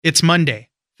It's Monday,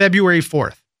 February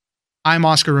 4th. I'm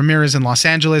Oscar Ramirez in Los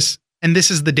Angeles, and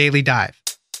this is the Daily Dive.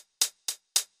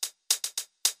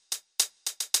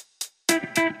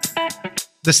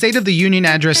 The State of the Union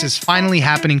address is finally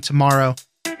happening tomorrow,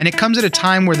 and it comes at a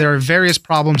time where there are various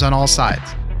problems on all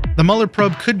sides. The Mueller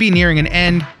probe could be nearing an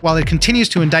end while it continues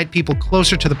to indict people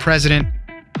closer to the president,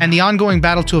 and the ongoing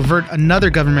battle to avert another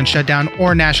government shutdown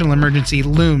or national emergency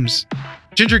looms.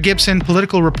 Ginger Gibson,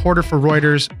 political reporter for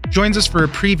Reuters, joins us for a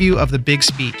preview of the big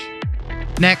speech.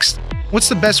 Next, what's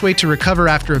the best way to recover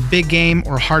after a big game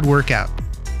or hard workout?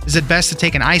 Is it best to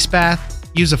take an ice bath,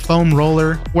 use a foam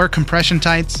roller, wear compression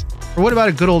tights, or what about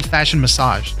a good old-fashioned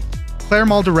massage? Claire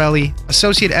Maldarelli,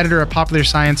 associate editor at Popular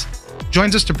Science,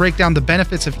 joins us to break down the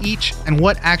benefits of each and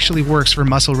what actually works for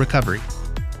muscle recovery.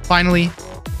 Finally,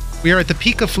 we are at the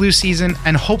peak of flu season,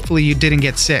 and hopefully you didn't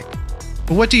get sick.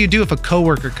 But what do you do if a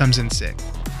coworker comes in sick?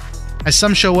 As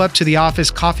some show up to the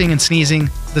office coughing and sneezing,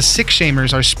 the sick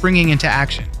shamers are springing into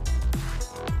action.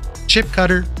 Chip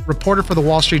Cutter, reporter for the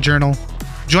Wall Street Journal,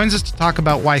 joins us to talk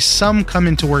about why some come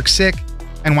into work sick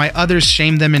and why others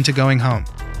shame them into going home.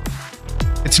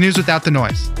 It's news without the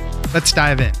noise. Let's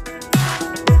dive in.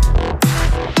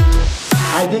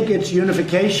 I think it's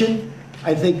unification.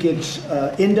 I think it's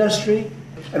industry.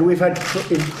 And we've had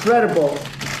incredible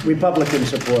Republican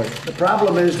support. The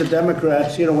problem is the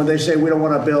Democrats, when they say we don't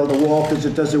want to build a wall because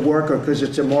it doesn't work or because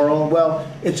it's immoral. Well,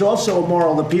 it's also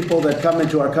immoral, the people that come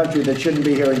into our country that shouldn't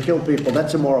be here and kill people.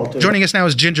 That's immoral, too. Joining us now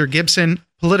is Ginger Gibson,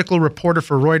 political reporter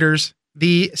for Reuters.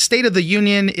 The State of the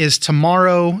Union is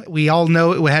tomorrow. We all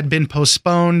know it had been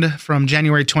postponed from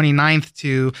January 29th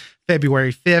to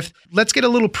February 5th. Let's get a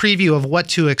little preview of what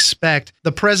to expect.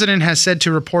 The president has said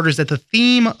to reporters that the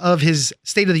theme of his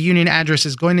State of the Union address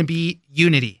is going to be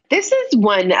unity. This is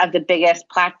one of the biggest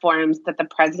platforms that the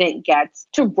president gets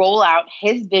to roll out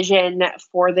his vision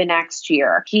for the next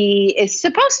year. He is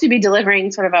supposed to be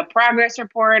delivering sort of a progress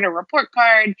report, a report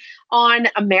card on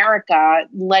America,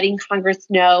 letting Congress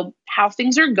know how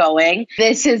things are going.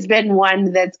 This has been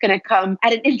one that's going to come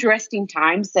at an interesting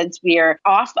time since we are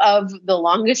off of the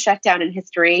longest shutdown in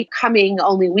history, coming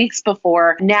only weeks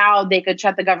before. Now they could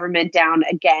shut the government down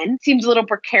again. Seems a little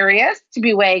precarious to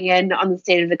be weighing in on the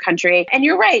state of the country. And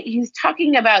you're right, he's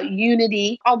talking about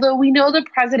unity, although we know the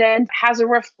president has a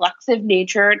reflexive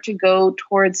nature to go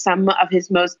towards some of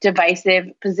his most divisive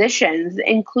positions,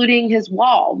 including his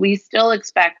wall. We still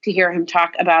expect to hear him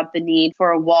talk about the need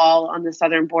for a wall on the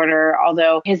southern border,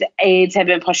 although his aides have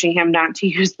been pushing him not to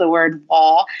use the word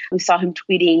wall. We saw him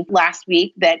tweeting last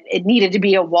week that it needed to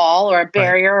be a wall or a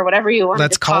barrier or whatever you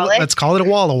want to call it. Let's call it a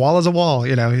wall. A wall is a wall.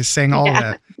 He's saying all of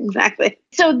that. Exactly.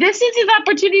 So this is his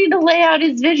opportunity to lay out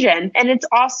his vision. And it's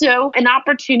also an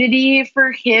opportunity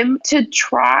for him to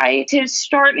try to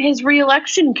start his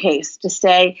reelection case, to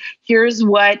say, here's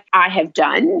what I have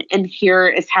done, and here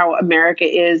is how America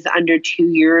is under 2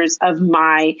 years of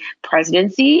my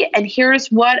presidency, and here's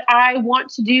what I want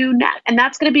to do next. And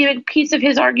that's going to be a piece of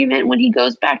his argument when he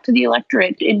goes back to the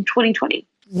electorate in 2020.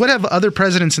 What have other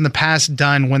presidents in the past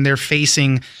done when they're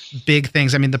facing big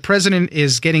things? I mean, the president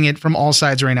is getting it from all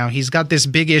sides right now. He's got this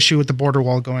big issue with the border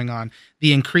wall going on,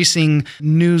 the increasing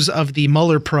news of the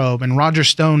Mueller probe and Roger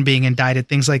Stone being indicted,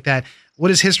 things like that. What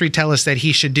does history tell us that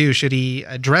he should do? Should he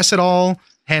address it all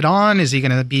head on? Is he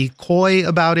going to be coy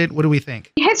about it? What do we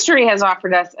think? History has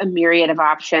offered us a myriad of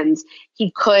options.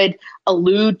 He could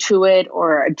allude to it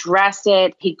or address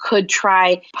it. He could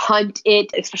try punt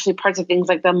it, especially parts of things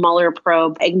like the Mueller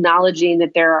probe, acknowledging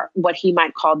that there are what he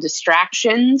might call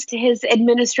distractions to his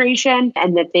administration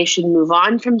and that they should move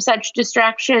on from such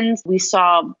distractions. We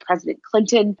saw President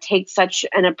Clinton take such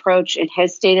an approach in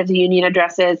his State of the Union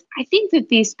addresses. I think that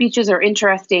these speeches are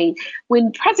interesting.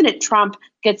 When President Trump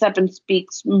gets up and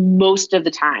speaks most of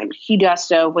the time, he does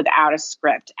so without a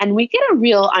script. And we get a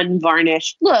real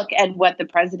unvarnished look at what the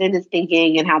president is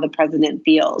thinking and how the president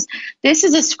feels. This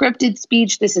is a scripted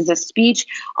speech. This is a speech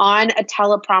on a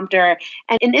teleprompter.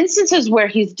 And in instances where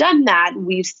he's done that,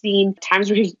 we've seen times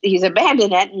where he's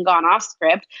abandoned it and gone off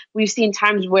script. We've seen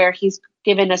times where he's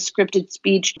given a scripted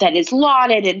speech that is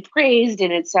lauded and praised,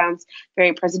 and it sounds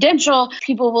very presidential,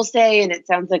 people will say, and it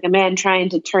sounds like a man trying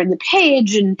to turn the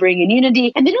page and bring in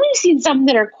unity. And then we've seen some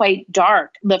that are quite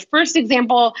dark. The first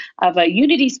example of a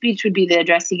unity speech would be the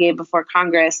address he gave before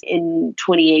Congress in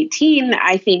 2018.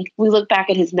 I think we look back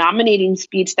at his nominating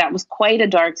speech, that was quite a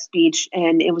dark speech,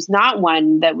 and it was not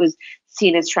one that was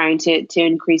seen as trying to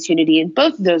increase unity. And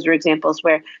both of those were examples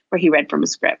where he read from a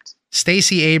script.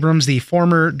 Stacey Abrams, the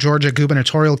former Georgia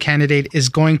gubernatorial candidate, is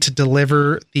going to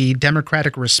deliver the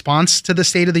Democratic response to the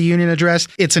State of the Union address.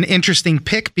 It's an interesting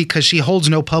pick because she holds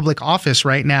no public office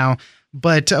right now,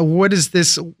 But what is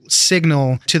this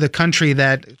signal to the country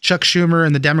that Chuck Schumer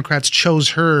and the Democrats chose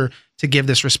her to give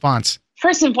this response?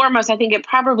 First and foremost, I think it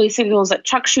probably signals that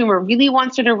Chuck Schumer really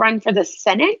wants her to run for the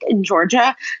Senate in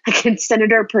Georgia against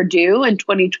Senator Perdue in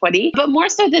 2020. But more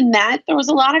so than that, there was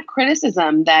a lot of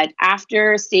criticism that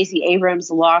after Stacey Abrams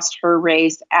lost her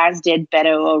race, as did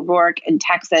Beto O'Rourke in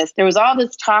Texas, there was all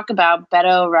this talk about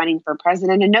Beto running for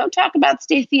president and no talk about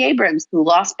Stacey Abrams, who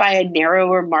lost by a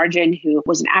narrower margin, who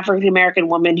was an African-American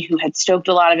woman who had stoked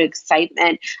a lot of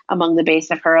excitement among the base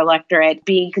of her electorate,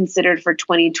 being considered for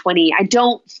 2020. I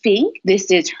don't think this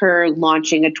is her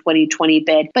launching a 2020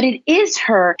 bid, but it is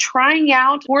her trying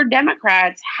out for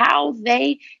Democrats how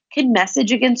they can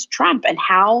message against Trump and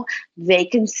how they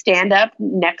can stand up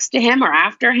next to him or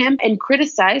after him and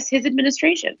criticize his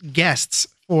administration. Guests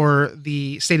for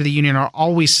the State of the Union are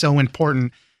always so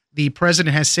important. The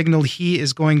president has signaled he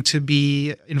is going to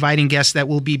be inviting guests that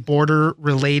will be border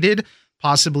related,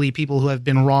 possibly people who have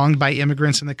been wronged by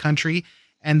immigrants in the country.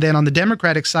 And then on the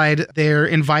Democratic side, they're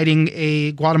inviting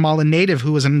a Guatemalan native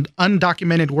who was an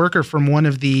undocumented worker from one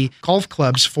of the golf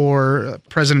clubs for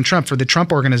President Trump, for the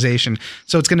Trump organization.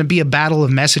 So it's going to be a battle of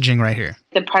messaging right here.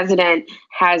 The president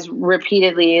has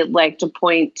repeatedly liked to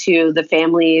point to the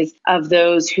families of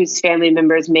those whose family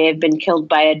members may have been killed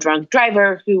by a drunk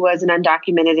driver who was an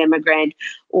undocumented immigrant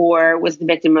or was the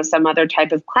victim of some other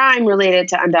type of crime related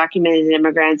to undocumented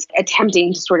immigrants,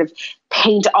 attempting to sort of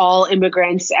paint all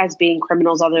immigrants as being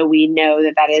criminals, although we know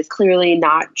that that is clearly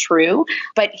not true.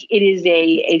 But it is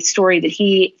a story that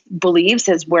he believes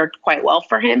has worked quite well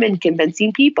for him in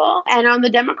convincing people. And on the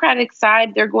Democratic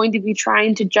side, they're going to be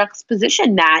trying to juxtaposition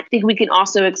that. I think we can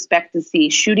also expect to see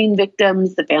shooting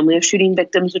victims, the family of shooting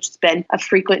victims, which has been a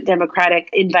frequent Democratic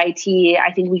invitee.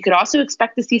 I think we could also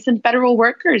expect to see some federal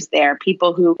workers there,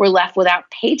 people who were left without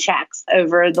paychecks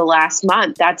over the last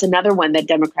month. That's another one that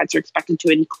Democrats are expected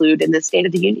to include in the State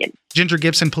of the Union. Ginger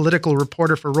Gibson, political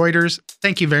reporter for Reuters.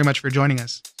 Thank you very much for joining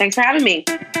us. Thanks for having me.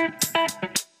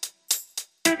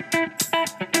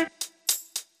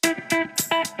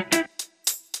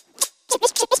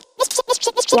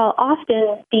 While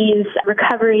often these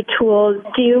recovery tools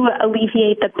do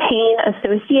alleviate the pain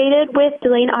associated with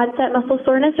delayed onset muscle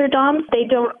soreness or DOMS, they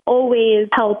don't always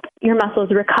help your muscles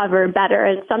recover better,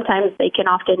 and sometimes they can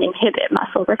often inhibit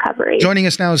muscle recovery. Joining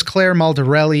us now is Claire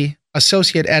Maldarelli,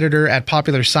 associate editor at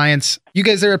Popular Science. You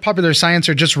guys there at Popular Science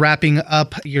are just wrapping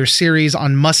up your series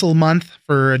on Muscle Month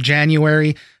for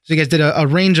January. So you guys did a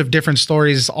range of different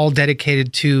stories all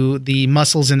dedicated to the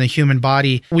muscles in the human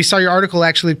body. We saw your article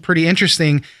actually pretty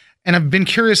interesting, and I've been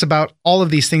curious about all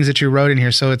of these things that you wrote in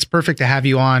here, so it's perfect to have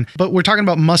you on. But we're talking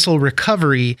about muscle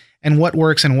recovery and what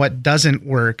works and what doesn't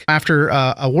work. After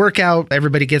a workout,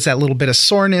 everybody gets that little bit of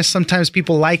soreness. Sometimes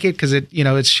people like it because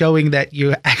it's showing that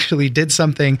you actually did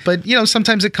something. But,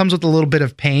 sometimes it comes with a little bit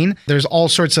of pain. There's all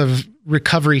sorts of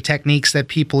recovery techniques that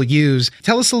people use.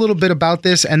 Tell us a little bit about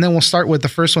this, and then we'll start with the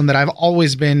first one that I've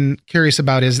always been curious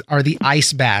about are the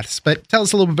ice baths. But tell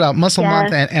us a little bit about Muscle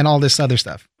Month and all this other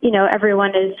stuff.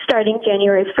 Everyone is starting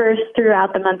January 1st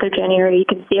throughout the month of January. You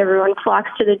can see everyone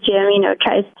flocks to the gym,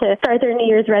 tries to start their New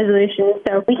Year's resolutions.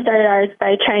 So we started ours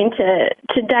by trying to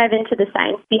dive into the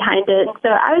science behind it. And so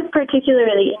I was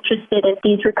particularly interested in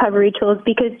these recovery tools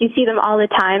because you see them all the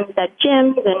time at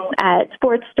gyms and at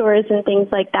sports stores and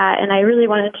things like that. And I really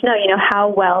wanted to know,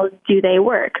 how well do they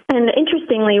work? And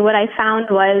interestingly, what I found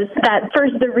was that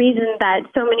first, the reason that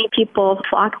so many people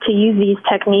flock to use these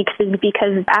techniques is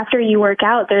because after you work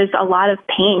out, there's a lot of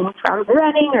pain from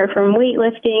running or from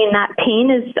weightlifting, and that pain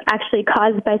is actually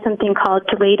caused by something called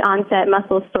delayed onset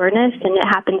muscle soreness, and it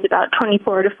happens about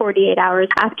 24 to 48 hours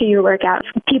after your workout.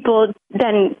 People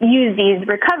then use these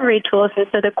recovery tools, and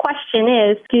so the question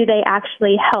is, do they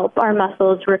actually help our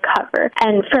muscles recover?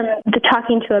 And from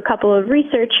talking to a couple of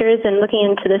researchers and looking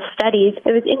into the studies,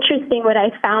 it was interesting what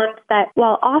I found that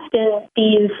while often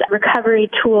these recovery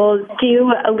tools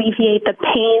do alleviate the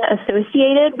pain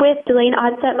associated with delayed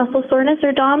onset muscle soreness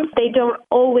or DOMS, they don't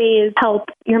always help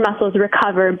your muscles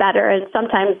recover better, and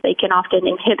sometimes they can often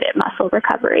inhibit muscle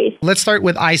recovery. Let's start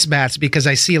with ice baths because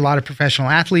I see a lot of professional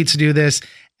athletes do this,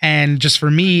 and just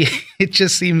for me, it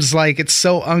just seems like it's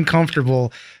so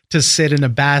uncomfortable to sit in a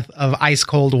bath of ice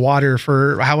cold water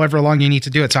for however long you need to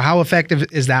do it. So how effective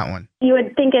is that one? You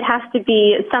would think it has to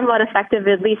be somewhat effective,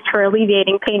 at least for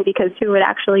alleviating pain, because who would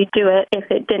actually do it if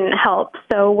it didn't help?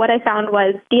 So what I found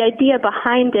was the idea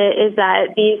behind it is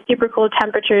that these super cold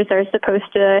temperatures are supposed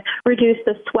to reduce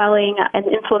the swelling and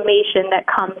inflammation that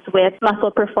comes with muscle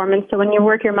performance. So when you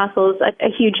work your muscles a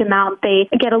huge amount, they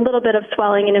get a little bit of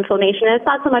swelling and inflammation. And it's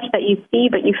not so much that you see,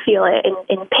 but you feel it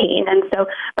in pain. And so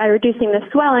by reducing the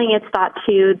swelling, it's thought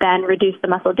to then reduce the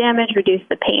muscle damage, reduce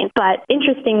the pain. But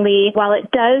interestingly, while it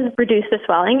does reduce the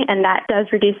swelling and that does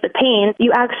reduce the pain,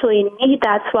 you actually need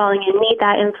that swelling and need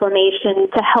that inflammation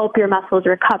to help your muscles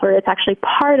recover. It's actually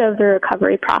part of the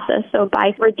recovery process. So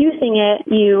by reducing it,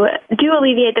 you do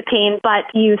alleviate the pain, but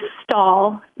you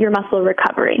stall your muscle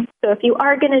recovery. So if you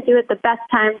are going to do it, the best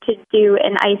time to do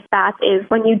an ice bath is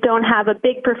when you don't have a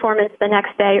big performance the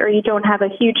next day or you don't have a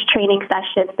huge training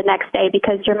session the next day,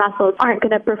 because your muscles aren't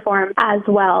going to perform as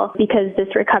well because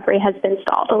this recovery has been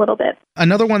stalled a little bit.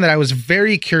 Another one that I was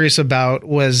very curious about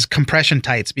was compression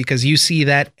tights, because you see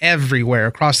that everywhere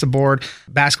across the board.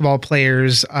 Basketball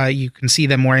players, you can see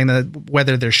them wearing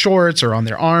whether they're shorts or on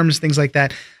their arms, things like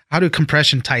that. How do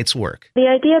compression tights work?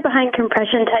 The idea behind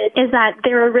compression tights is that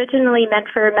they're originally meant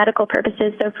for medical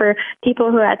purposes, so for people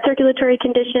who had circulatory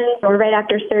conditions or right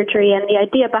after surgery. And the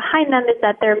idea behind them is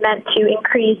that they're meant to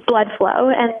increase blood flow.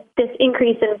 And this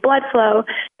increase in blood flow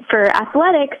for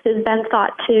athletics is then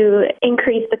thought to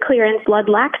increase the clearance blood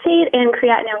lactate and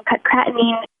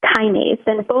creatinine kinase.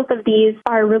 And both of these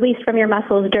are released from your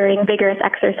muscles during vigorous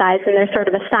exercise, and they're sort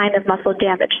of a sign of muscle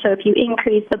damage. So if you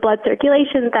increase the blood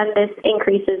circulation, then this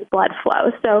increases blood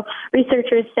flow. So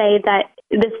researchers say that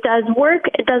this does work.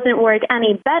 It doesn't work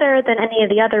any better than any of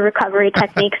the other recovery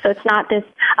techniques, so it's not this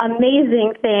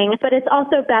amazing thing. But it's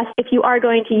also best, if you are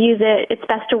going to use it, it's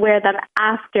best to wear them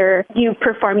after you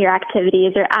perform your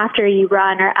activities or after you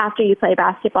run or after you play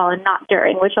basketball, and not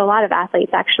during, which a lot of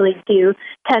athletes actually do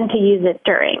tend to use it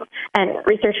during. And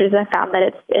researchers have found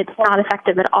that it's not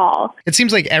effective at all. It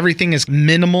seems like everything is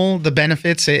minimal, the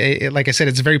benefits. Like I said,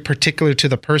 it's very particular to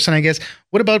the person, I guess.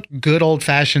 What about good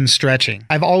old-fashioned stretching?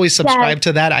 I've always subscribed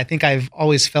to that. I think I've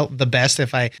always felt the best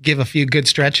if I give a few good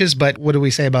stretches, but what do we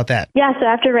say about that? Yeah, so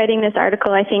after writing this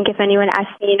article, I think if anyone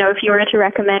asked me, if you were to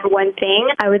recommend one thing,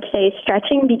 I would say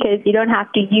stretching, because you don't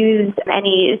have to use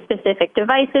any specific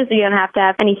devices, or you don't have to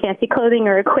have any fancy clothing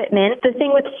or equipment. The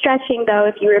thing with stretching, though,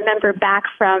 if you remember back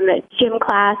from gym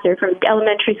class or from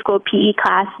elementary school PE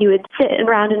class, you would sit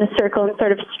around in a circle and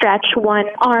sort of stretch one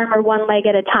arm or one leg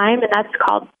at a time, and that's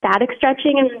called static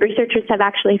stretching. And researchers have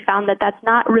actually found that that's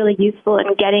not really useful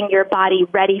in getting your body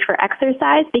ready for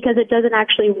exercise, because it doesn't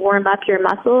actually warm up your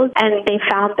muscles. And they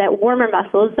found that warmer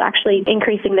muscles, actually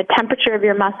increasing the temperature of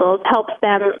your muscles, helps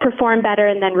them perform better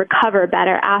and then recover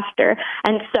better after.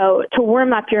 And so to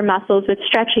warm up your muscles with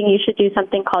stretching, you should do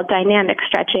something called dynamic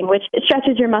stretching, which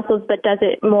stretches your muscles but does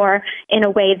it more in a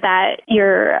way that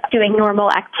you're doing normal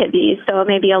activities. So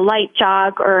maybe a light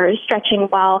jog or stretching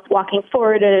while walking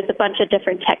forward. There's a bunch of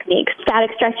different techniques.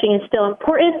 Static stretching is still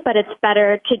important, but it's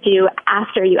better to do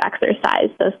after you exercise.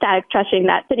 So static stretching,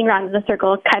 that sitting around in a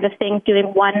circle kind of thing, doing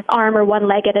one arm or one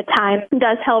leg at a time,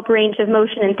 does help range of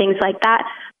motion and things like that,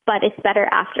 but it's better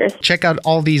after. Check out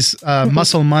all these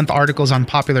Muscle Month articles on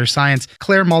Popular Science.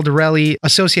 Claire Maldarelli,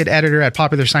 Associate Editor at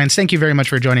Popular Science, thank you very much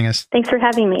for joining us. Thanks for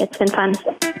having me. It's been fun.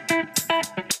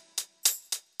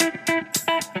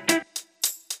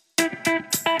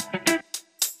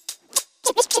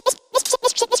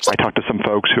 I talked to some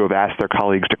folks who have asked their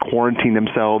colleagues to quarantine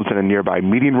themselves in a nearby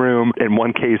meeting room. In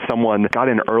one case, someone got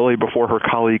in early before her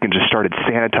colleague and just started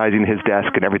sanitizing his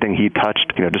desk and everything he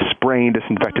touched, just spraying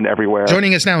disinfectant everywhere.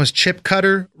 Joining us now is Chip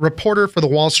Cutter, reporter for the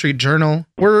Wall Street Journal.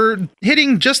 We're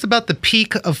hitting just about the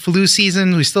peak of flu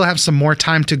season. We still have some more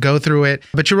time to go through it,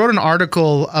 but you wrote an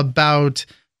article about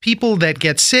people that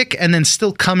get sick and then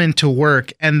still come into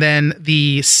work, and then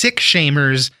the sick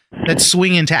shamers that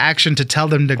swing into action to tell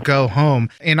them to go home.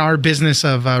 In our business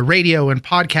of radio and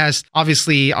podcast,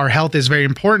 obviously our health is very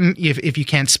important. If you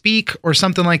can't speak or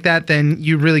something like that, then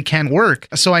you really can't work.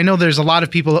 So I know there's a lot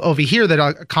of people over here that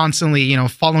are constantly,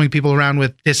 following people around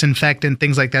with disinfectant,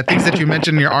 things like that, things that you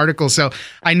mentioned in your article. So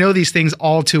I know these things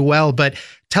all too well, but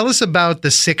tell us about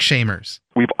the sick shamers.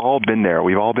 We've all been there.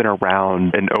 We've all been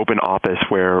around an open office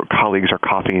where colleagues are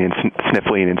coughing and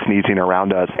sniffling and sneezing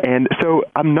around us. And so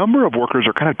a number of workers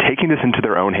are kind of taking this into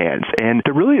their own hands. And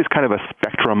there really is kind of a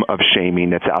spectrum of shaming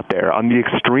that's out there. On the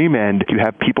extreme end, you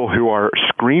have people who are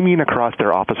screaming across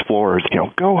their office floors,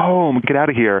 go home, get out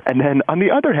of here. And then on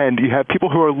the other hand, you have people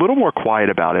who are a little more quiet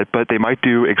about it, but they might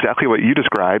do exactly what you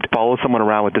described, follow someone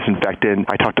around with disinfectant.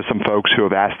 I talked to some folks who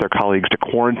have asked their colleagues to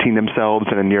quarantine themselves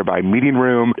in a nearby meeting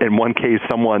room. In one case,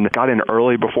 someone got in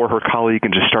early before her colleague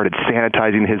and just started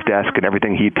sanitizing his desk and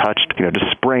everything he touched,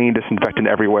 just spraying disinfectant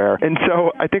everywhere. And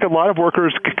so I think a lot of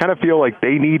workers kind of feel like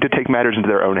they need to take matters into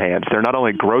their own hands. They're not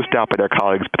only grossed out by their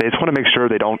colleagues, but they just want to make sure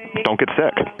they don't get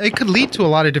sick. It could lead to a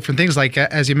lot of different things, like,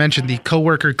 as you mentioned, the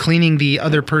coworker cleaning the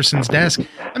other person's desk.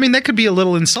 I mean, that could be a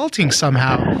little insulting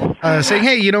somehow. Saying,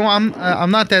 hey,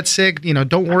 I'm not that sick,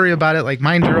 don't worry about it, like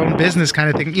mind your own business kind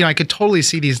of thing. I could totally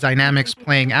see these dynamics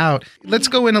playing out. Let's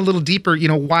go in a little deeper.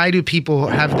 Why do people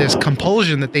have this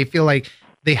compulsion that they feel like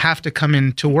they have to come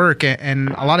into work? And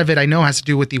a lot of it I know has to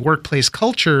do with the workplace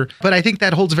culture, but I think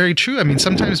that holds very true. I mean,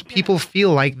 sometimes people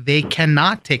feel like they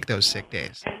cannot take those sick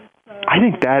days. I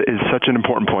think that is such an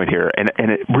important point here, and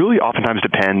it really oftentimes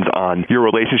depends on your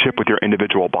relationship with your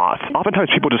individual boss.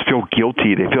 Oftentimes people just feel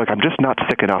guilty. They feel like, I'm just not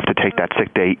sick enough to take that sick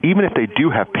day, even if they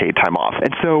do have paid time off. And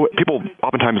so people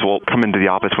oftentimes will come into the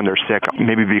office when they're sick,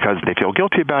 maybe because they feel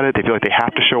guilty about it. They feel like they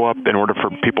have to show up in order for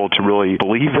people to really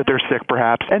believe that they're sick,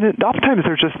 perhaps. And oftentimes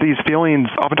there's just these feelings,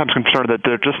 oftentimes concerned that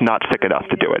they're just not sick enough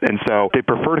to do it. And so they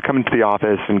prefer to come into the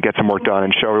office and get some work done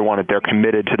and show everyone that they're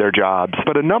committed to their jobs.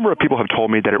 But a number of people have told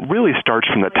me that it really starts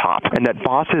from the top, and that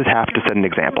bosses have to set an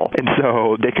example. And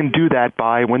so they can do that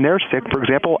by, when they're sick, for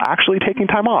example, actually taking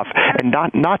time off and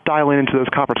not dialing into those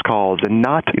conference calls and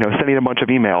not sending a bunch of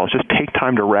emails. Just take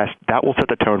time to rest. That will set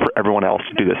the tone for everyone else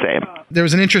to do the same. There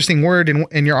was an interesting word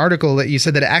in your article that you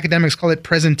said that academics call it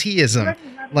presenteeism.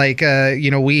 Like,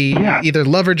 we either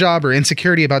love our job or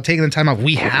insecurity about taking the time off.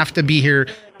 We have to be here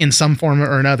in some form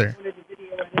or another.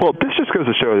 Well, this just goes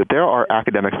to show that there are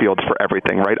academic fields for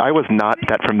everything, right? I was not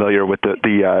that familiar with the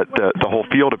whole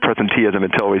field of presenteeism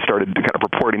until we started kind of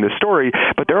reporting this story,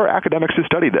 but there are academics who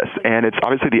study this, and it's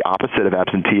obviously the opposite of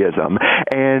absenteeism.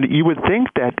 And you would think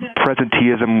that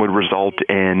presenteeism would result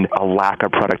in a lack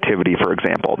of productivity, for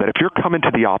example, that if you're coming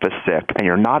to the office sick and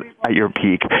you're not at your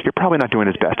peak, you're probably not doing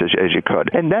as best as you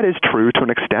could. And that is true to an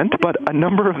extent, but a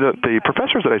number of the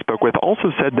professors that I spoke with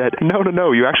also said that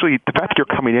no, you actually, the fact that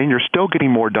you're coming in, you're still getting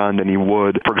more done than you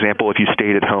would, for example, if you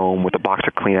stayed at home with a box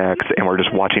of Kleenex and were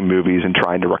just watching movies and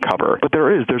trying to recover. But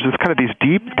there's this kind of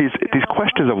these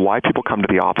questions of why people come to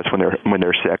the office when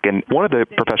they're sick. And one of the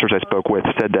professors I spoke with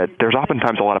said that there's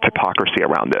oftentimes a lot of hypocrisy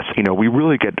around this. We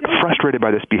really get frustrated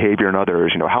by this behavior in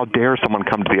others. How dare someone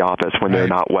come to the office when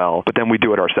they're not well? But then we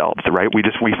do it ourselves, right? We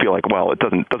feel like, well, it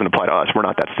doesn't apply to us. We're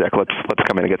not that sick. Let's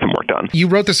come in and get some work done. You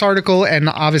wrote this article, and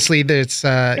obviously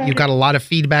you got a lot of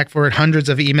feedback for it, hundreds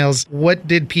of emails. What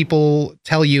did people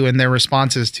tell you in their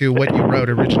responses to what you wrote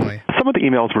originally? Some of the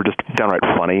emails were just downright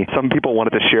funny. Some people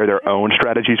wanted to share their own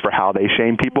strategies for how they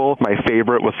shame people. My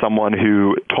favorite was someone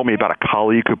who told me about a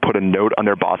colleague who put a note on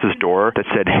their boss's door that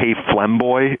said, "Hey, phlegm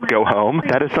boy, go home."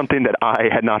 That is something that I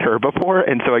had not heard before.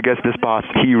 And so I guess this boss,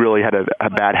 he really had a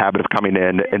bad habit of coming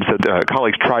in. And so the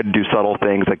colleagues tried to do subtle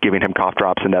things like giving him cough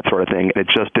drops and that sort of thing. And it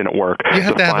just didn't work. You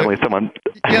have to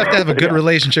have a good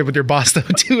relationship with your boss, though,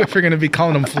 too, if you're going to be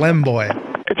calling him phlegm boy.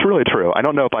 It's really true. I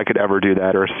don't know if I could ever do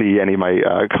that or see any of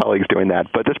my colleagues doing that,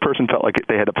 but this person felt like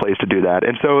they had a place to do that.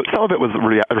 And so some of it was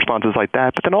responses like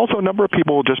that, but then also a number of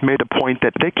people just made the point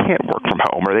that they can't work from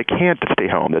home or they can't stay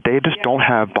home, that they just don't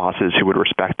have bosses who would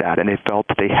respect that, and they felt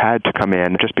that they had to come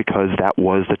in just because that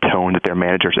was the tone that their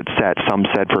managers had set. Some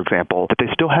said, for example, that they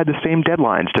still had the same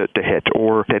deadlines to hit,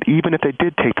 or that even if they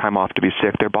did take time off to be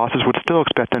sick, their bosses would still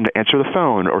expect them to answer the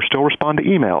phone or still respond to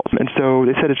emails. And so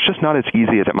they said it's just not as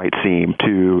easy as it might seem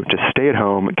to just stay at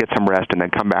home, get some rest, and then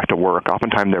come back to work.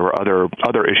 Oftentimes there were other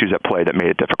issues at play that made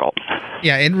it difficult.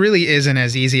 Yeah, it really isn't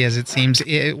as easy as it seems.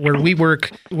 Where we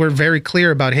work, we're very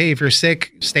clear about, hey, if you're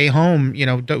sick, stay home. We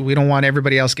don't want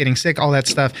everybody else getting sick, all that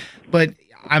stuff. But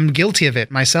I'm guilty of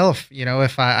it myself.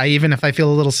 If I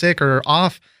feel a little sick or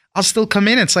off, I'll still come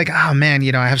in. It's like, oh man,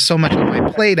 I have so much on my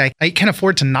plate. I can't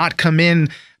afford to not come in,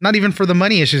 not even for the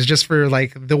money issues, just for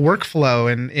like the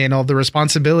workflow and all the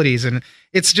responsibilities. And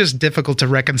it's just difficult to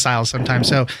reconcile sometimes.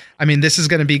 So, I mean, this is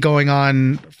going to be going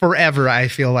on forever, I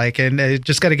feel like, and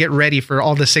just got to get ready for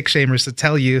all the sick shamers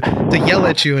to yell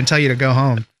at you and tell you to go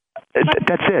home.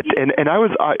 That's it. And I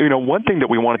was, one thing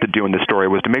that we wanted to do in this story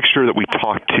was to make sure that we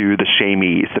talked to the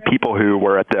shamees, the people who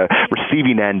were at the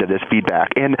receiving end of this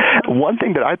feedback. And one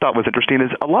thing that I thought was interesting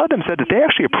is a lot of them said that they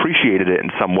actually appreciated it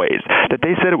in some ways, that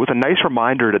they said it was a nice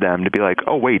reminder to them to be like,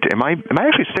 oh, wait, am I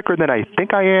actually sicker than I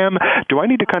think I am? Do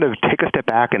I need to kind of take a step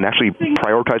back and actually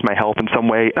prioritize my health in some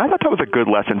way? And I thought that was a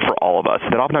good lesson for all of us,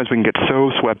 that oftentimes we can get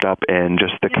so swept up in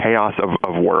just the chaos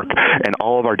of work and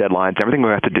all of our deadlines, everything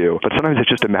we have to do. But sometimes it's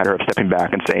just a matter of stepping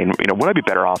back and saying, would I be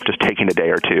better off just taking a day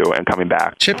or two and coming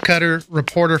back? Chip Cutter,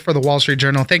 reporter for the Wall Street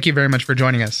Journal. Thank you very much for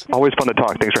joining us. Always fun to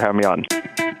talk. Thanks for having me on.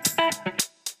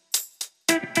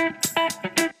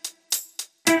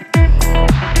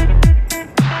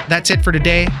 That's it for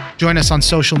today. Join us on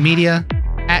social media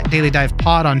at Daily Dive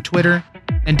Pod on Twitter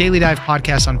and Daily Dive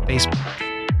Podcast on Facebook.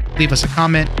 Leave us a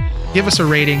comment, give us a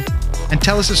rating, and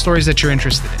tell us the stories that you're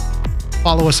interested in.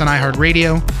 Follow us on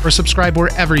iHeartRadio or subscribe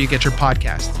wherever you get your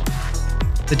podcasts.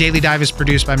 The Daily Dive is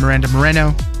produced by Miranda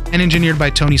Moreno and engineered by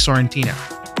Tony Sorrentino.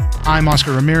 I'm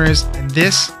Oscar Ramirez, and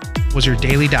this was your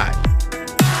Daily Dive.